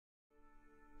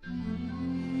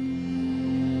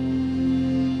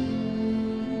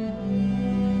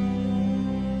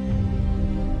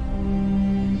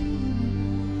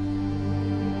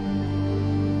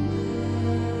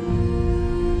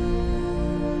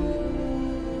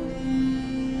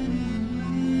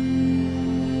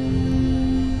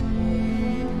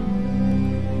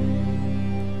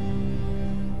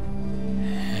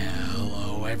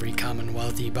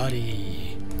wealthy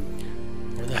buddy.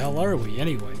 Where the hell are we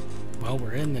anyway? Well,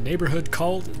 we're in the neighborhood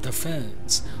called the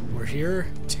Fens. We're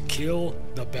here to kill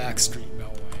the Backstreet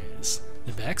Boys.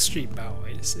 The Backstreet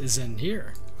Boys is in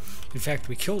here. In fact,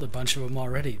 we killed a bunch of them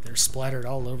already. They're splattered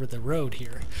all over the road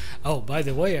here. Oh, by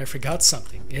the way, I forgot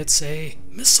something. It's a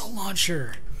missile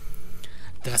launcher.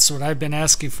 That's what I've been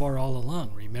asking for all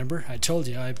along. Remember? I told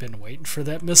you I've been waiting for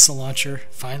that missile launcher.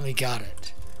 Finally got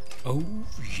it. Oh,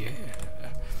 yeah.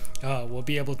 We'll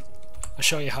be able to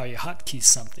show you how you hotkey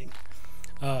something.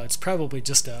 It's probably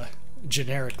just a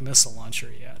generic missile launcher.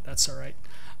 Yeah, that's alright.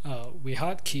 We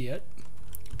hotkey it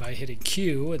by hitting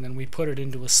Q, and then we put it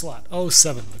into a slot. Oh,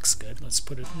 7 looks good. Let's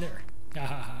put it in there.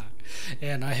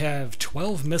 And I have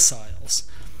 12 missiles.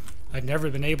 I've never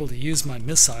been able to use my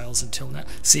missiles until now.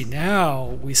 See, now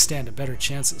we stand a better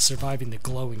chance at surviving the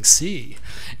glowing sea.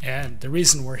 And the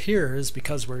reason we're here is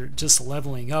because we're just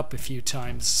leveling up a few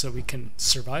times so we can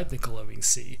survive the glowing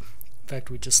sea. In fact,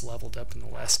 we just leveled up in the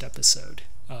last episode.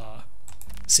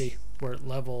 See, we're at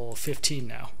level 15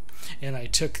 now. And I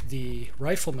took the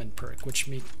Rifleman perk, which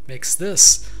makes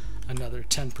this another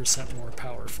 10% more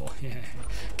powerful.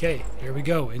 Okay, here we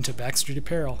go, into Backstreet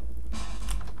Apparel.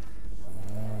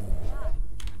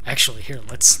 Actually, here,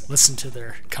 let's listen to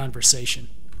their conversation.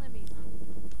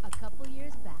 A couple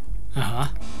years back,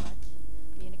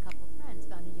 me and a couple friends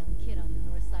found a young kid on the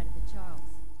north side of the Charles.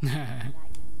 Probably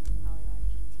around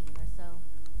 18 or so.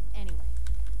 Anyway,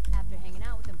 after hanging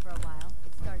out with him for a while,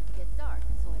 it started to get dark,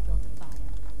 so I built a fire.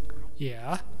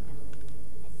 Yeah. As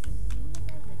soon as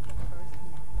I lit the first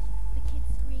match, the kid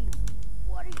screamed,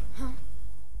 "What are you?" Huh?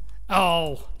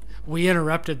 Oh, we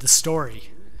interrupted the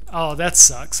story. Oh, that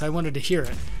sucks. I wanted to hear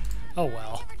it. Oh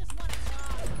well.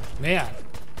 Man.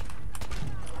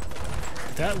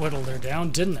 That whittled her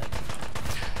down, didn't it?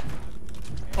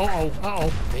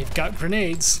 Uh-oh. They've got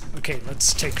grenades. Okay,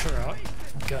 let's take her out.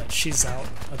 Good, she's out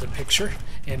of the picture.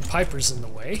 And Piper's in the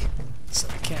way, so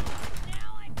I can't...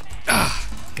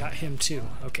 got him too.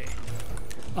 Okay.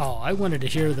 Oh, I wanted to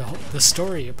hear the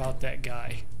story about that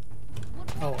guy.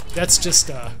 Oh, that's just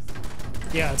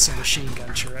yeah, it's a machine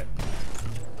gun turret.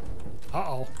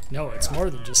 Uh-oh. No, it's more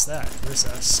than just that. There's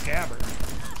a scabbard.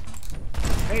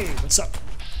 Hey, what's up?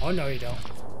 Oh, no, you don't.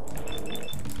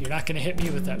 You're not going to hit me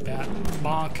with that bat.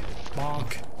 Bonk,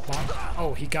 bonk, bonk.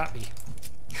 Oh, he got me.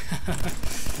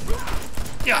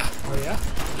 Yeah. Oh, yeah?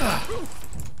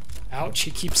 Ouch,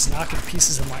 he keeps knocking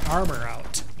pieces of my armor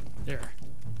out. There.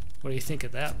 What do you think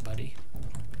of that, buddy?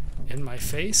 In my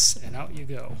face, and out you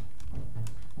go.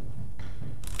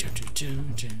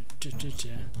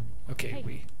 Okay,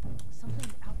 we...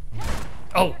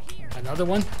 Oh, another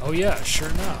one? Oh yeah, sure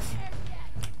enough.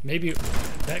 Maybe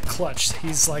that clutch,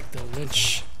 he's like the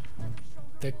lynch...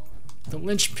 The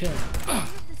linchpin.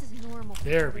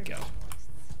 There we go.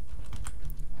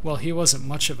 Well, he wasn't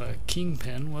much of a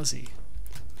kingpin, was he?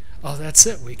 Oh, that's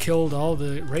it. We killed all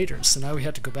the raiders, so now we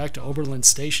have to go back to Oberland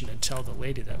Station and tell the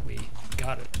lady that we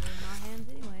got it.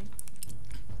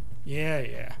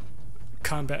 Yeah.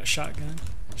 Combat shotgun?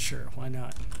 Sure, why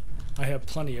not? I have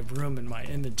plenty of room in my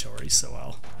inventory, so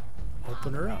I'll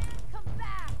open her up.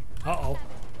 Uh-oh.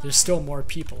 There's still more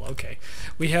people. Okay.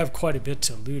 We have quite a bit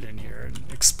to loot in here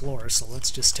and explore, so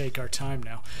let's just take our time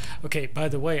now. Okay, by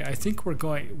the way, I think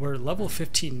we're level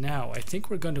 15 now. I think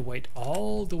we're going to wait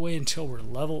all the way until we're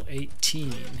level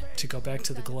 18 to go back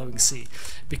to the glowing sea,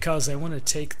 because I want to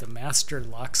take the Master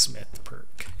Locksmith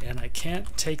perk, and I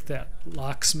can't take that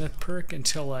Locksmith perk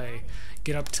until I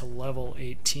get up to level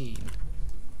 18.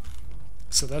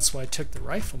 So that's why I took the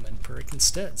Rifleman perk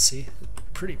instead. See?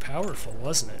 Pretty powerful,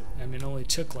 wasn't it? I mean, it only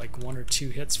took like 1 or 2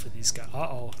 hits for these guys.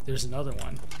 Uh-oh, there's another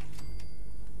one.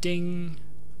 Ding!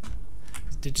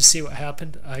 Did you see what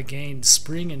happened? I gained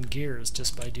spring and gears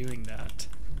just by doing that.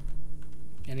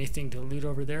 Anything to loot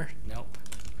over there? Nope.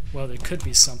 Well, there could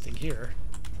be something here.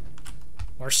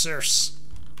 What's this?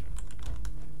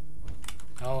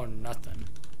 Oh, nothing.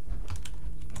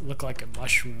 Look like a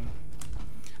mushroom.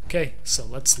 Okay, so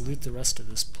let's loot the rest of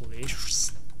this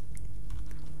place.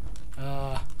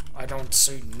 I don't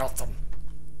see nothing.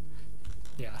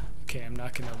 Yeah, okay, I'm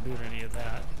not gonna loot any of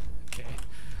that. Okay.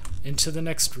 Into the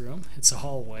next room. It's a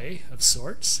hallway of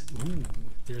sorts. Ooh,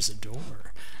 there's a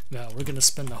door. Now, we're gonna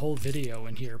spend the whole video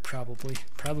in here probably.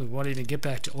 Probably won't even get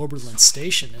back to Oberland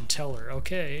Station and tell her,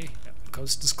 okay, the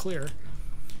coast is clear.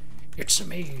 It's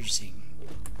amazing.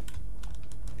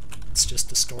 It's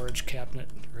just a storage cabinet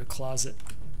or a closet.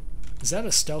 Is that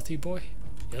a stealthy boy?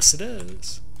 Yes, it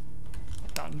is.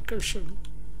 Dankeschön.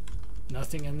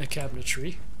 Nothing in the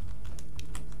cabinetry.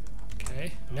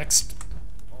 Okay, next.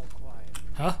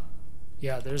 Huh?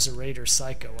 Yeah, there's a Raider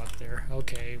Psycho up there.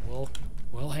 Okay,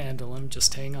 we'll handle him.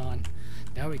 Just hang on.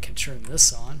 Now we can turn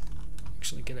this on.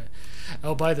 Actually get a...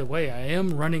 Oh, by the way, I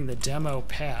am running the demo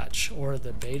patch, or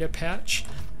the beta patch.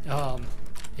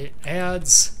 It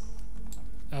adds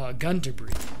gun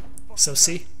debris. So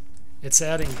see? It's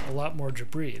adding a lot more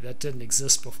debris. That didn't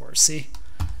exist before. See?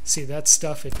 See, that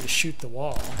stuff, if you shoot the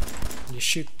wall, and you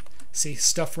shoot... See,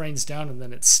 stuff rains down and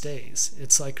then it stays.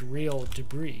 It's like real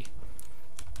debris.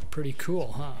 Pretty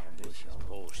cool, huh?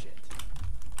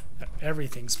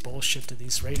 Everything's bullshit to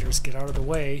these raiders. Get out of the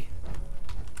way.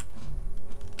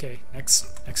 Okay,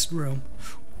 next room.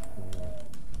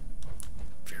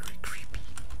 Very creepy.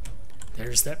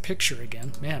 There's that picture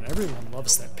again. Man, everyone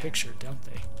loves that picture, don't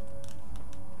they?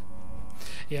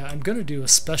 Yeah, I'm going to do a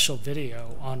special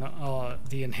video on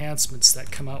the enhancements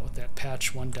that come out with that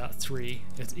patch 1.3,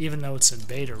 even though it's in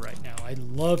beta right now. I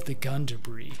love the gun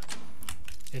debris.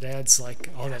 It adds like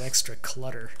all that extra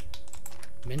clutter.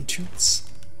 Mintuts.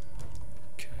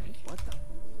 Okay.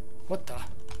 What the?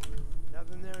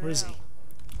 Where is he?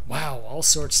 Wow, all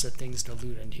sorts of things to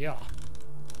loot in here.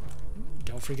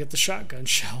 Don't forget the shotgun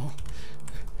shell.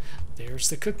 There's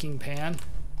the cooking pan.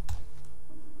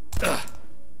 Ugh.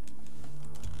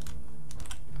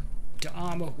 The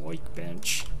armor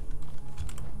workbench.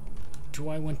 Do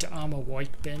I want the armor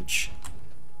workbench?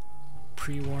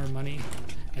 Pre-war money.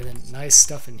 And then nice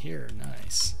stuff in here.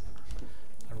 Nice.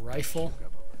 A rifle.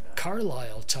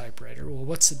 Carlisle typewriter. Well,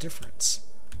 what's the difference?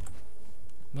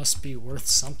 Must be worth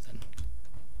something.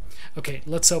 Okay,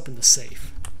 let's open the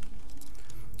safe.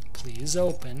 Please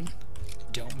open.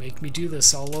 Don't make me do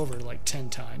this all over like 10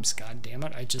 times. God damn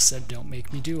it, I just said don't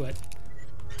make me do it.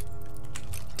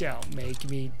 Don't make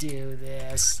me do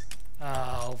this.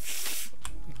 Oh,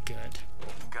 good.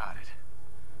 Got it.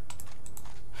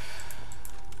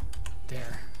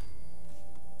 There.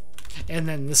 And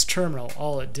then this terminal,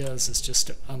 all it does is just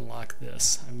to unlock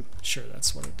this. I'm sure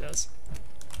that's what it does.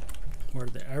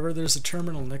 Wherever there's a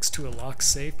terminal next to a lock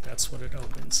safe, that's what it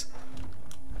opens.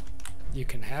 You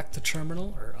can hack the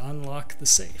terminal or unlock the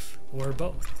safe, or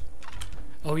both.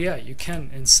 Oh yeah, you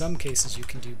can, in some cases you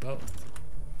can do both.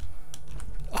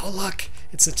 Oh look,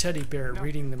 it's a teddy bear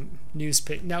reading the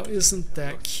newspaper. Now isn't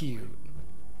that cute?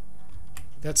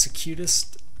 That's the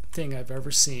cutest thing I've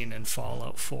ever seen in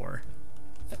Fallout 4.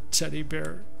 A teddy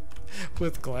bear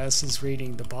with glasses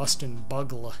reading the Boston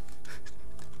Bugle.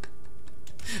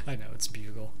 I know, it's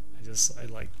Bugle. I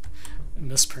like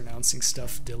mispronouncing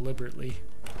stuff deliberately.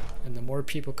 And the more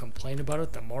people complain about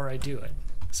it, the more I do it.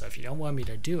 So if you don't want me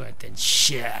to do it, then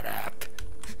shut up.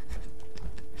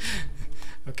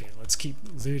 Okay, let's keep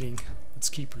looting. Let's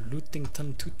keep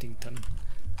looting-ton-tooting-ton.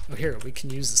 Oh, here, we can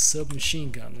use the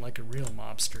submachine gun like a real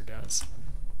mobster does.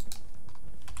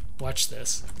 Watch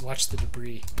this. Watch the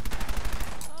debris.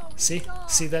 See?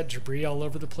 See that debris all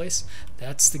over the place?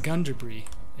 That's the gun debris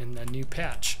in the new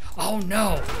patch. Oh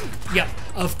no! Yeah,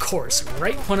 of course,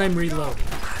 right when I'm reloading.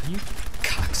 You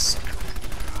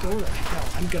cocksucker. Go to hell.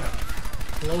 I'm gonna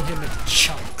blow him into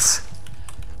chunks.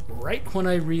 Right when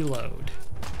I reload.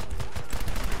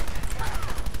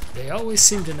 They always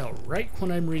seem to know right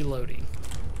when I'm reloading.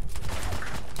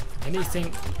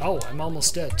 Anything... Oh, I'm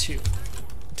almost dead too.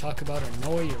 Talk about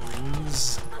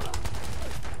annoyers.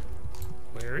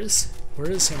 Where is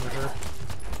him or her?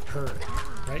 Her,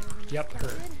 right? Yep,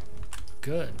 her.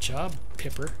 Good job,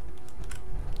 Pipper.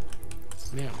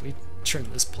 Man, we turned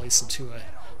this place into a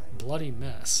bloody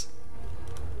mess.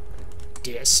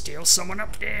 There's still someone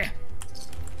up there.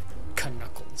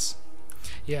 Knuckles.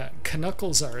 Yeah,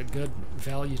 knuckles are a good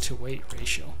value to weight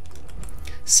ratio.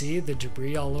 See the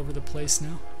debris all over the place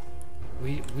now?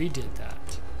 We did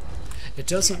that. It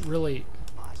doesn't really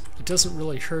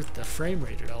hurt the frame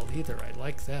rate at all either. I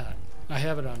like that. I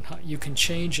have it on high. You can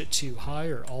change it to high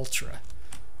or ultra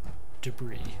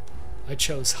debris. I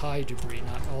chose high debris,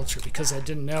 not ultra, because I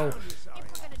didn't know.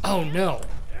 Oh no!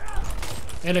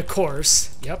 And of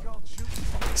course, yep.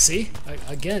 See?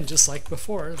 Again, just like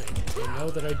before, they know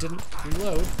that I didn't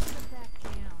reload.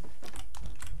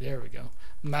 There we go.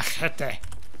 Machete.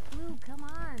 Blue, come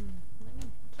on. Let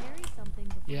me carry something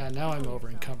before. Yeah, now I'm over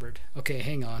encumbered. Okay,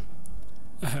 hang on.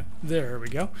 There we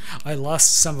go. I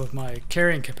lost some of my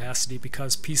carrying capacity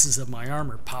because pieces of my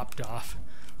armor popped off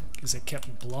because it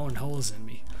kept blowing holes in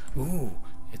me. Ooh,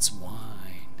 it's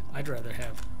wine. I'd rather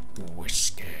have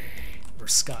whiskey or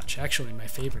scotch. Actually, my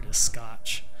favorite is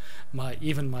scotch.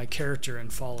 Even my character in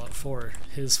Fallout 4,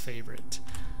 his favorite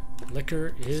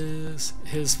liquor is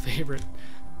his favorite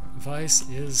vice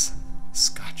is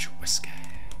scotch whiskey.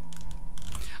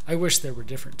 I wish there were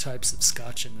different types of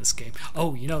scotch in this game.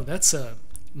 Oh, you know, that's a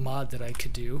mod that I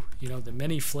could do. You know, the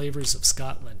many flavors of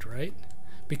Scotland, right?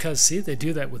 Because, see, they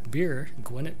do that with beer.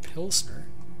 Gwinnett Pilsner.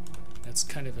 That's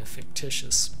kind of a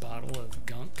fictitious bottle of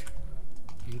gunk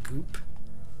and goop.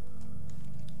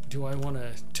 Do I want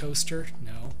a toaster?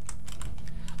 No.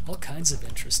 All kinds of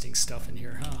interesting stuff in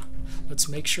here, huh? Let's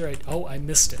make sure oh, I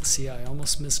missed it. See, I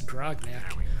almost missed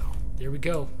Grognak. There we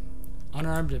go.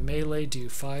 Unarmed and melee do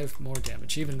 5 more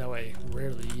damage, even though I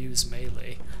rarely use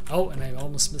melee. Oh, and I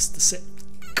almost missed the save.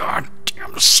 God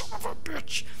damn son of a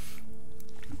bitch!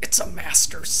 It's a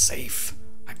master safe.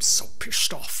 I'm so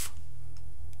pissed off.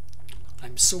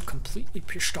 I'm so completely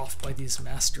pissed off by these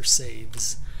master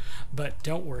saves. But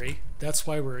don't worry, that's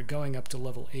why we're going up to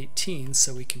level 18,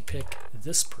 so we can pick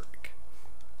this perk.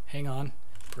 Hang on,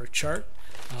 perk chart.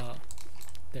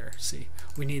 There, see,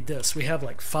 we need this. We have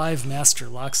like 5 master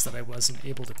locks that I wasn't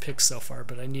able to pick so far,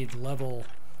 but I need level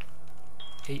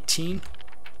 18.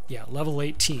 Yeah, level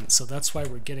 18, so that's why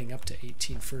we're getting up to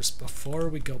 18 first before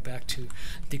we go back to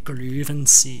the Grüven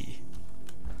See.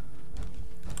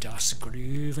 Das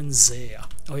Grüven See.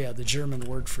 Oh yeah, the German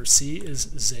word for sea is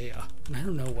See. And I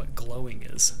don't know what glowing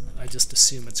is. I just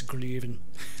assume it's Grüven.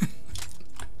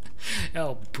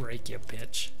 Oh, break you,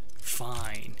 bitch.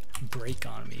 Fine. Break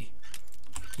on me.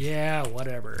 Yeah,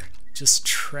 whatever. Just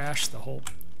trash the whole...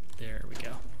 There we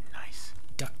go. Nice.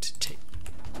 Duct tape.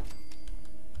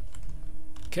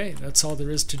 Okay, that's all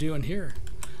there is to do in here.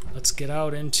 Let's get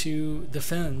out into the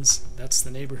fens. That's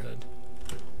the neighborhood.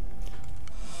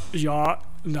 Yeah,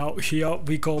 now here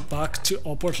we go back to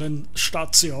Oberland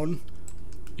Station.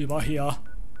 Über here.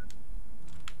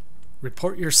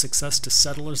 Report your success to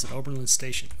settlers at Oberland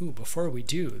Station. Ooh, before we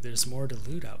do, there's more to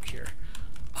loot out here.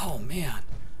 Oh man,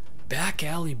 back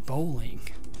alley bowling.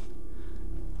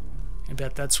 I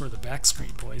bet that's where the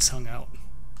Backstreet Boys hung out.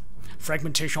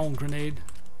 Fragmentation grenade,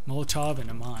 Molotov, and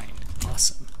a mine.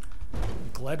 Awesome.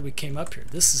 I'm glad we came up here.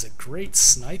 This is a great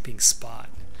sniping spot.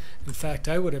 In fact,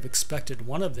 I would have expected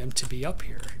one of them to be up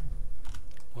here.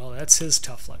 Well, that's his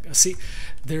tough luck. See,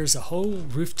 there's a whole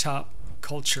rooftop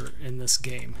culture in this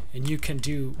game, and you can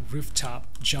do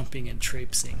rooftop jumping and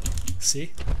traipsing.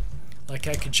 See? Like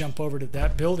I could jump over to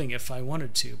that building if I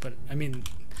wanted to, but I mean,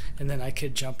 and then I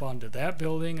could jump onto that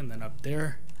building and then up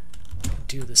there.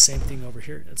 Do the same thing over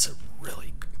here. It's a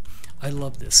really good... I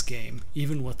love this game.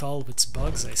 Even with all of its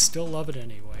bugs, I still love it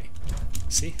anyway.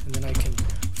 See? And then I can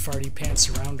farty pants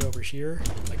around over here.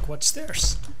 Like, what's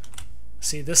this?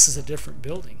 See, this is a different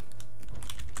building.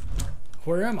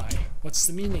 Where am I? What's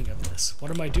the meaning of this?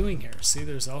 What am I doing here? See,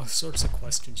 there's all sorts of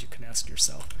questions you can ask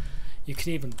yourself. You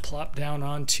can even plop down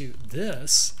onto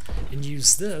this and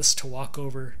use this to walk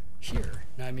over here.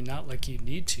 Now, I mean, not like you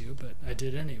need to, but I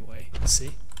did anyway.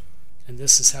 See? And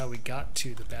this is how we got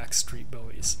to the Backstreet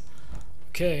Boys.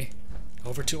 Okay,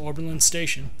 over to Oberland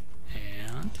Station,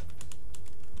 and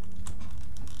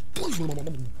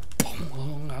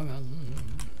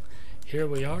here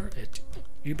we are at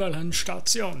Oberland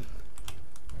Station.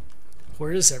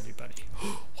 Where is everybody?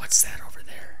 What's that over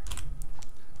there?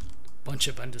 Bunch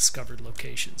of undiscovered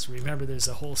locations. Remember, there's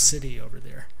a whole city over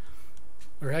there.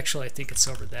 Or actually, I think it's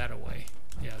over that way.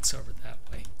 Yeah, it's over that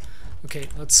way. Okay,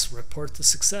 let's report the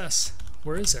success.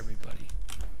 Where is everybody?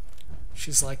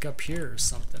 She's like up here or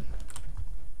something.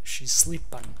 She's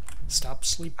sleeping. Stop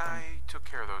sleeping. I took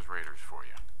care of those raiders for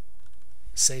you.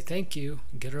 Say thank you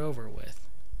and get her over with.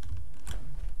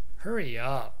 Hurry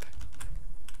up.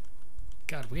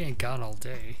 God, we ain't got all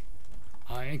day.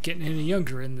 I ain't getting any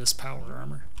younger in this power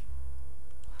armor.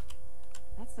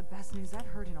 That's the best news I've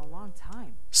heard in a long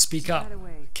time. Speak up. By the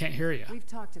way, Can't hear you. we've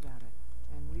talked about it,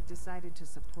 and we've decided to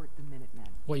support the Minutemen.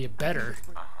 Well, you better.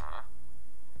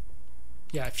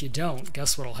 Yeah, if you don't,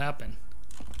 guess what'll happen?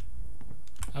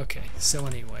 Okay, so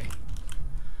anyway.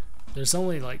 There's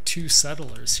only like 2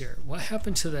 settlers here. What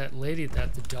happened to that lady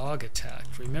that the dog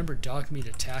attacked? Remember Dogmeat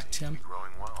attacked him?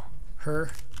 Growing well.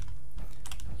 Her?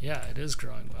 Yeah, it is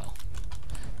growing well.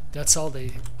 That's all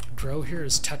they grow here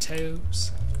is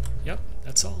tattoos. Yep,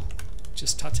 that's all.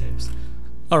 Just tattoos.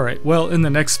 Alright, well, in the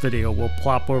next video, we'll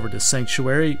plop over to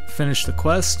Sanctuary, finish the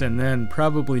quest, and then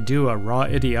probably do a raw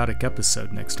idiotic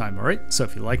episode next time, alright? So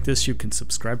if you like this, you can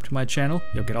subscribe to my channel.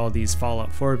 You'll get all these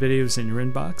Fallout 4 videos in your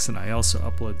inbox, and I also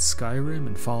upload Skyrim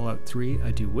and Fallout 3.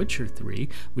 I do Witcher 3.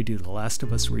 We do The Last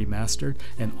of Us Remastered,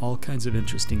 and all kinds of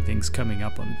interesting things coming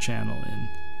up on the channel in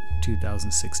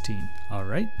 2016.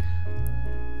 Alright?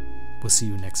 We'll see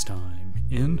you next time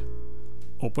in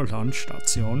Oberland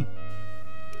Station.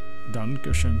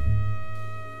 Dankeschön.